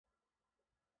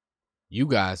You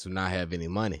guys do not have any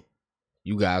money.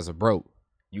 You guys are broke.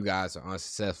 You guys are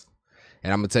unsuccessful.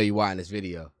 And I'm going to tell you why in this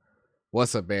video.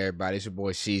 What's up, everybody? It's your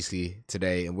boy Sheedskii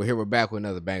today, and we're back with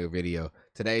another banger video.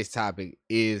 Today's topic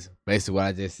is basically what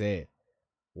I just said.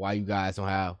 Why you guys don't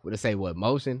have, what they say, what,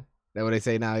 motion? That's what they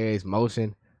say nowadays,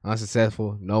 motion,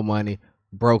 unsuccessful, no money,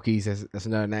 brokies, that's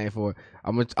another name for it.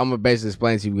 I'm gonna basically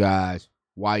explain to you guys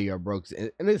why you are broke.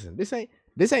 And listen, this ain't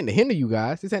to hinder you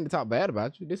guys. This ain't to talk bad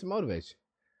about you. This is motivation.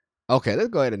 Okay, let's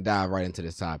go ahead and dive right into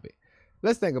this topic.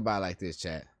 Let's think about it like this,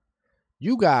 chat.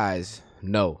 You guys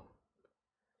know.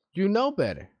 You know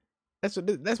better.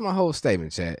 That's my whole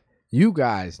statement, chat. You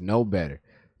guys know better.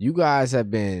 You guys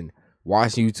have been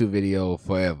watching YouTube video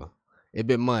forever. It's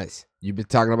been months. You've been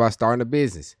talking about starting a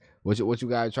business. What you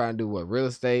guys are trying to do? What, real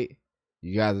estate?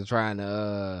 You guys are trying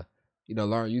to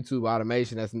learn YouTube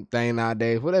automation. That's the thing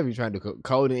nowadays. Whatever you're trying to do,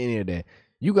 coding, any of that.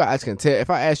 You guys can tell. If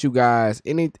I ask you guys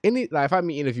any like, if I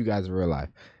meet any of you guys in real life,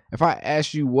 if I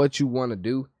ask you what you want to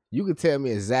do, you can tell me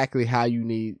exactly how you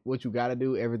need, what you got to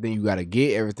do, everything you got to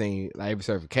get, everything, like every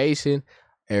certification,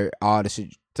 all the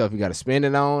stuff you got to spend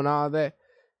it on, all that.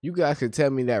 You guys can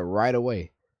tell me that right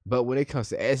away. But when it comes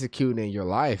to executing in your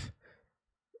life,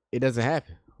 it doesn't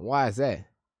happen. Why is that?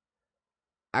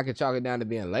 I can chalk it down to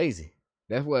being lazy.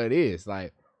 That's what it is.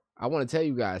 Like, I want to tell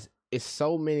you guys, it's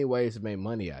so many ways to make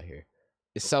money out here.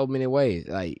 It's so many ways.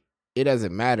 Like, it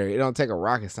doesn't matter. It don't take a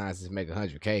rocket scientist to make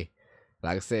 100K.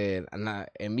 Like I said,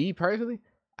 and me personally,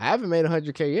 I haven't made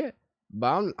 100K yet.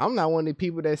 But I'm not one of the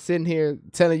people that's sitting here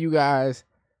telling you guys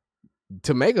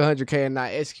to make 100K and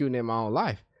not executing in my own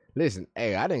life. Listen,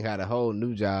 hey, I done got a whole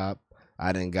new job.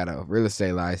 I done got a real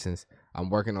estate license. I'm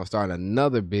working on starting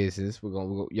another business.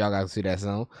 Y'all got to see that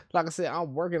soon. Like I said,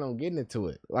 I'm working on getting into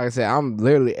it. Like I said, I'm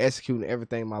literally executing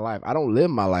everything in my life. I don't live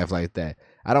my life like that.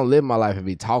 I don't live my life and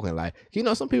be talking like,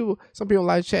 some people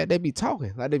like chat, they be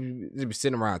talking. Like they be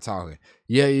sitting around talking.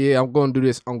 Yeah, I'm going to do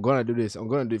this. I'm going to do this. I'm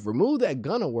going to do this. Remove that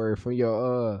gonna word from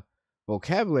your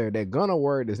vocabulary. That gonna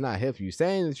word does not help you.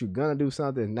 Saying that you're going to do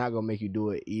something is not going to make you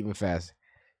do it even faster.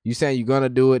 You saying you're going to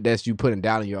do it, that's you putting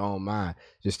down in your own mind.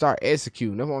 Just start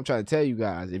executing. That's what I'm trying to tell you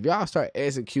guys. If y'all start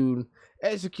execute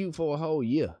for a whole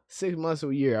year, 6 months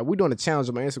or a year. We're doing a challenge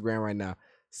on my Instagram right now.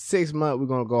 6 months, we're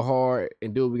going to go hard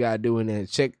and do what we got to do, and then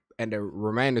check and the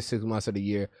remainder 6 months of the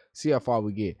year, see how far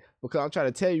we get. Because I'm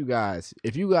trying to tell you guys,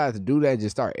 if you guys do that,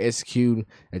 just start executing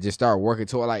and just start working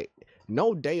toward, like,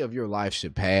 no day of your life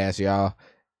should pass, y'all,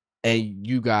 and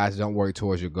you guys don't work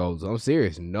towards your goals. I'm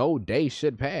serious. No day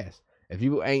should pass. If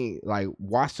you ain't, like,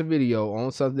 watch the video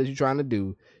on something that you're trying to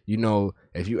do,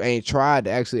 if you ain't tried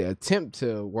to actually attempt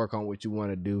to work on what you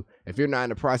want to do, if you're not in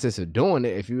the process of doing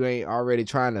it, if you ain't already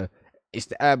trying to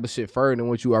establish it further than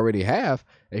what you already have,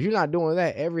 if you're not doing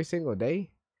that every single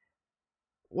day,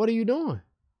 what are you doing?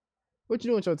 What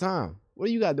you doing with your time? What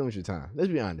do you got doing with your time? Let's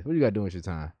be honest. What do you got doing with your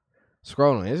time?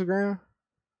 Scrolling on Instagram,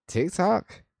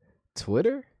 TikTok,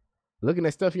 Twitter, looking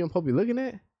at stuff you don't supposed to be looking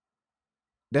at?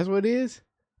 That's what it is?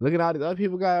 Looking at all these other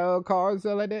people got cars and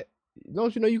stuff like that.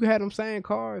 Don't you know you can have them same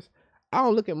cars? I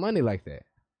don't look at money like that.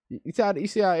 You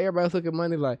see how everybody's looking at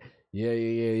money like,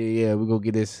 yeah. We're going to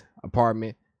get this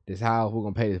apartment, this house. We're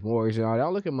going to pay this mortgage and all that. I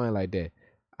don't look at money like that.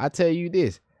 I tell you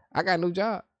this. I got a new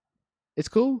job. It's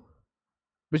cool.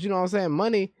 But you know what I'm saying?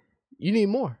 Money, you need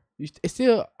more. It's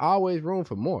still always room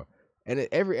for more. And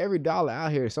every dollar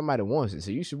out here, somebody wants it.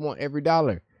 So you should want every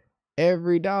dollar.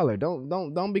 Every dollar.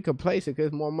 Don't be complacent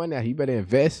because more money out here. You better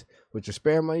invest with your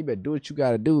spare money. You better do what you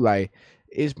gotta do. Like,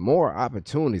 it's more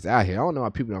opportunities out here. I don't know why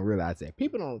people don't realize that.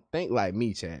 People don't think like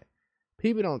me, chat.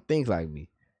 People don't think like me.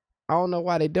 I don't know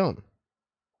why they don't.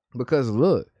 Because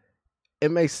look,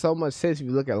 it makes so much sense if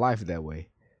you look at life that way.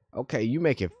 Okay, you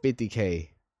making 50K,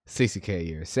 60K a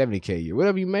year, 70K a year,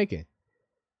 whatever you making.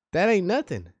 That ain't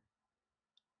nothing.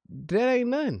 That ain't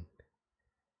nothing.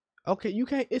 Okay, you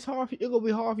can't. It's hard. It's gonna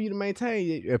be hard for you to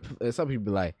maintain. Some people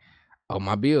be like, "Oh,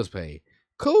 my bills paid."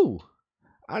 Cool,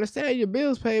 I understand your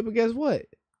bills paid, but guess what?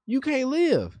 You can't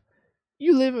live.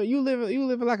 You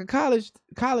living like a college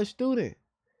student,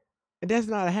 and that's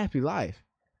not a happy life.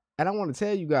 And I want to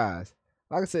tell you guys,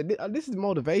 like I said, this is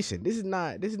motivation. This is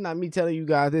not me telling you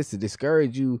guys this to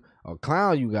discourage you or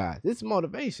clown you guys. This is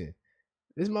motivation.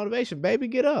 This is motivation, baby.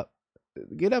 Get up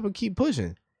and keep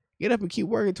pushing. Get up and keep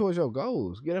working towards your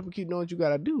goals. Get up and keep doing what you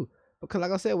gotta do. Because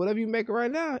like I said, whatever you make right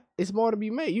now, it's more to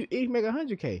be made. You can make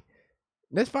 100K.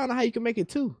 Let's find out how you can make it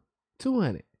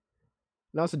 200.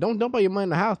 No, so don't dump all your money in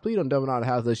the house. Please don't dump it out of the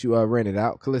house unless you rent it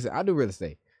out. Cause listen, I do real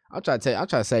estate. I'm trying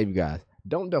to save you guys.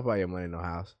 Don't dump all your money in the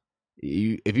house.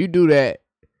 If you do that,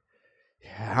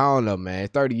 I don't know, man.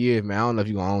 30 years, man. I don't know if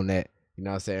you're gonna own that. You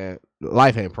know what I'm saying?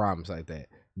 Life ain't problems like that.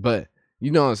 But you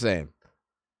know what I'm saying?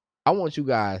 I want you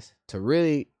guys to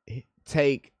really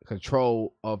take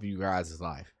control of you guys'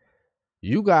 life.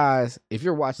 You guys, if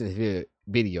you're watching this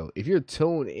video, if you're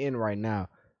tuned in right now,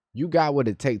 you got what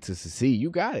it takes to succeed. You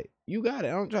got it. You got it.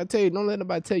 I don't try to tell you. Don't let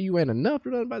nobody tell you ain't enough.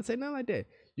 Don't let nobody say nothing like that.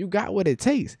 You got what it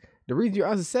takes. The reason you're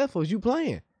unsuccessful is you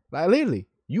playing. Like literally,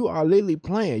 you are literally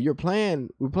playing. You're playing.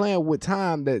 We're playing with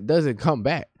time that doesn't come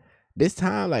back. This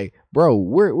time, like, bro,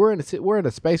 we're in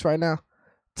a space right now.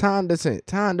 Time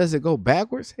doesn't go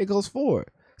backwards. It goes forward.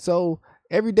 So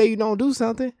every day you don't do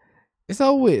something, it's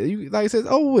over with. You like I said, it's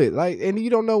over with. Like, and you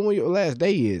don't know when your last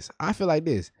day is. I feel like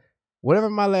this. Whenever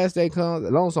my last day comes,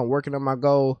 as long as I'm working on my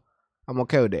goal, I'm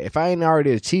okay with that. If I ain't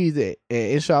already achieved it,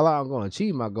 and inshallah I'm gonna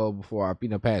achieve my goal before I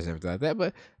pass everything like that.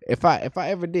 But if I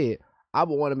ever did, I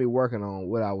would want to be working on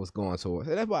what I was going towards.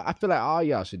 And that's what I feel like all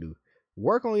y'all should do.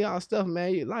 Work on y'all stuff,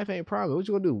 man. Your life ain't promised. What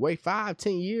you gonna do? Wait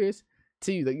 5-10 years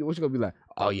till you? What you gonna be like?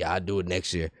 Oh yeah, I'll do it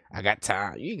next year. I got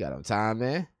time. You ain't got no time,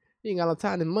 man. You ain't got no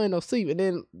time, no money, no sleep. And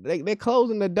then they're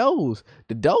closing the doors.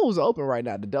 The doors are open right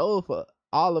now. The door for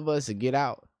all of us to get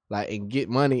out, like, and get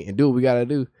money and do what we gotta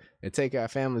do and take care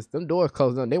of families. Them doors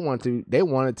closed down. They want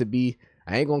it to be.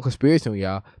 I ain't gonna conspiracy on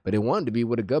y'all, but they want it to be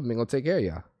where the government gonna take care of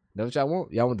y'all. That's what y'all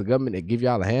want. Y'all want the government to give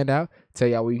y'all a handout, tell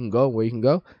y'all where you can go, where you can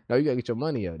go. No, you gotta get your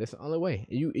money up. That's the only way.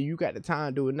 And you got the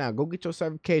time to do it now. Go get your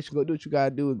certification. Go do what you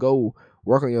gotta do. And go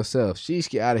work on yourself.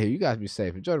 Sheedskii out of here. You guys be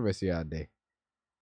safe. Enjoy the rest of y'all day.